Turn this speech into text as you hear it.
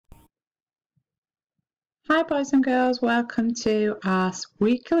Hi boys and girls, welcome to our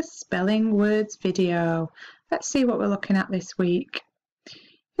weekly spelling words video. Let's see what we're looking at this week.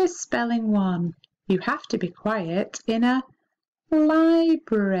 Here's spelling 1. You have to be quiet in a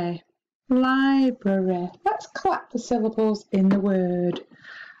library. Library. Let's clap the syllables in the word.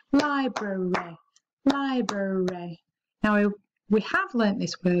 Library. Library. Now we have learnt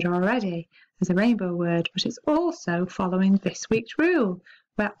this word already as a rainbow word, but it's also following this week's rule,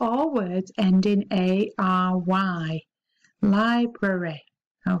 where all words end in A-R-Y. Library.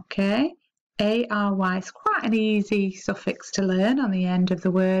 Okay? A-R-Y is quite an easy suffix to learn on the end of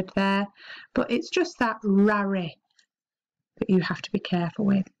the word there, but it's just that rary that you have to be careful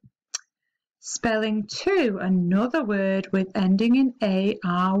with. Spelling 2, another word with ending in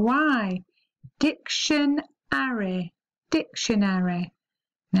A-R-Y. Dictionary. Dictionary.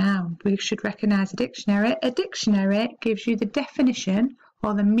 Now, we should recognise a dictionary. A dictionary gives you the definition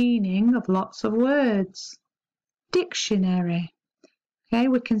or the meaning of lots of words. Dictionary. Okay,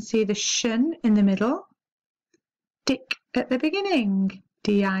 we can see the shun in the middle, dick at the beginning,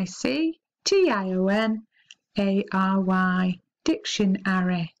 D-I-C, T-I-O-N, A-R-Y,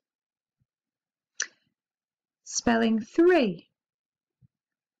 dictionary. Spelling 3.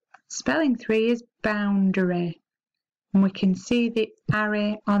 Spelling 3 is boundary. And we can see the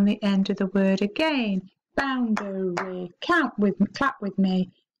array on the end of the word again. Boundary. Clap with me.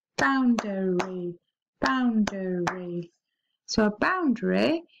 Boundary. Boundary. So a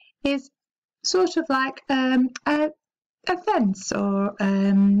boundary is sort of like a fence or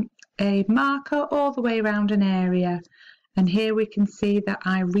a marker all the way around an area. And here we can see that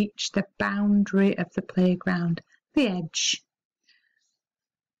I reached the boundary of the playground, the edge.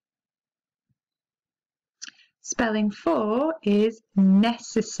 Spelling 4 is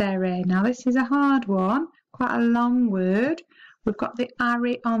necessary. Now this is a hard one, quite a long word. We've got the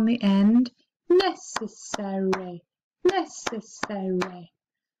array on the end. Necessary. Necessary.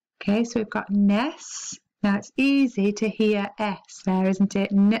 Okay, so we've got ness. Now it's easy to hear S there, isn't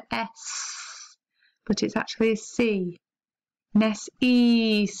it? N-S. But it's actually a C.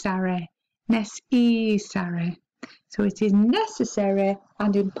 Necessary. Necessary. So it is necessary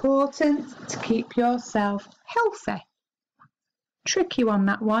and important to keep yourself healthy. Tricky one,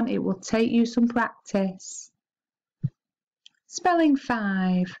 that one. It will take you some practice. Spelling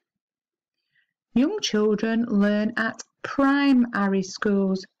 5. Young children learn at primary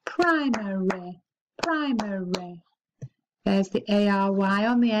schools. Primary. Primary. There's the A-R-Y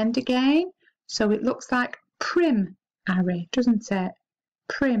on the end again. So it looks like prim-ary, doesn't it?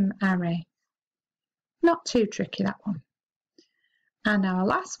 Prim-ary. Not too tricky, that one. And our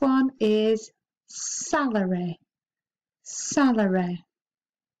last one is salary. Salary.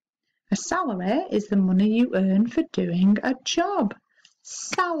 A salary is the money you earn for doing a job.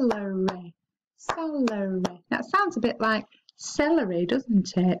 Salary. Salary. That sounds a bit like celery,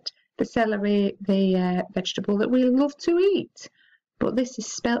 doesn't it? The celery, the vegetable that we love to eat. But this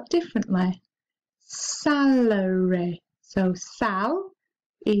is spelt differently. Salary. So sal,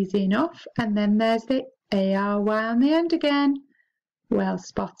 easy enough. And then there's the A-R-Y on the end again. Well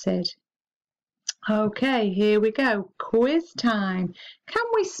spotted. Okay, here we go. Quiz time. Can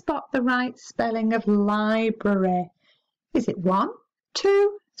we spot the right spelling of library? Is it 1,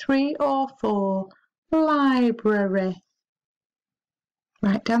 2, 3 or 4? Library.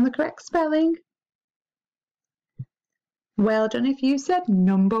 Write down the correct spelling. Well done if you said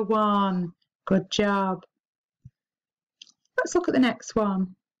number 1. Good job. Let's look at the next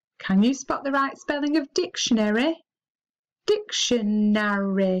one. Can you spot the right spelling of dictionary?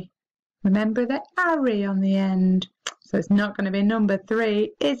 Dictionary. Remember the array on the end. So it's not going to be number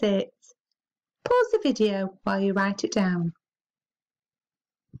 3, is it? Pause the video while you write it down.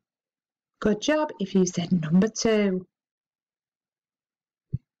 Good job if you said number 2.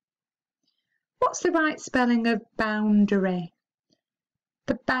 What's the right spelling of boundary?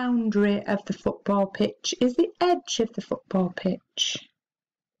 The boundary of the football pitch is the edge of the football pitch.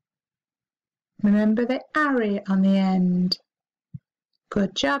 Remember the array on the end.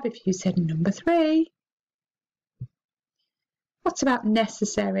 Good job if you said number 3. What about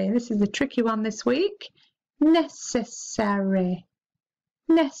necessary? This is a tricky one this week. Necessary.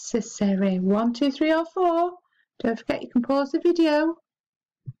 Necessary. 1, 2, 3 or 4. Don't forget you can pause the video.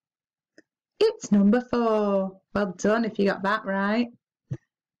 It's number 4. Well done if you got that right.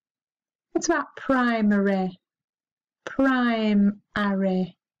 What about primary?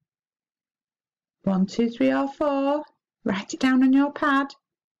 Primary. 1, 2, 3 or 4. Write it down on your pad.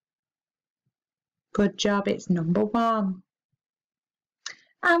 Good job, it's number 1.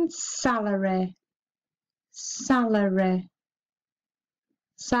 And salary. Salary.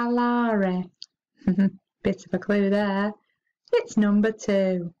 Salary. Bit of a clue there. It's number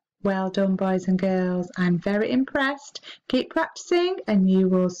 2. Well done, boys and girls. I'm very impressed. Keep practicing and you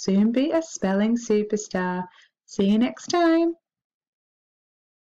will soon be a spelling superstar. See you next time.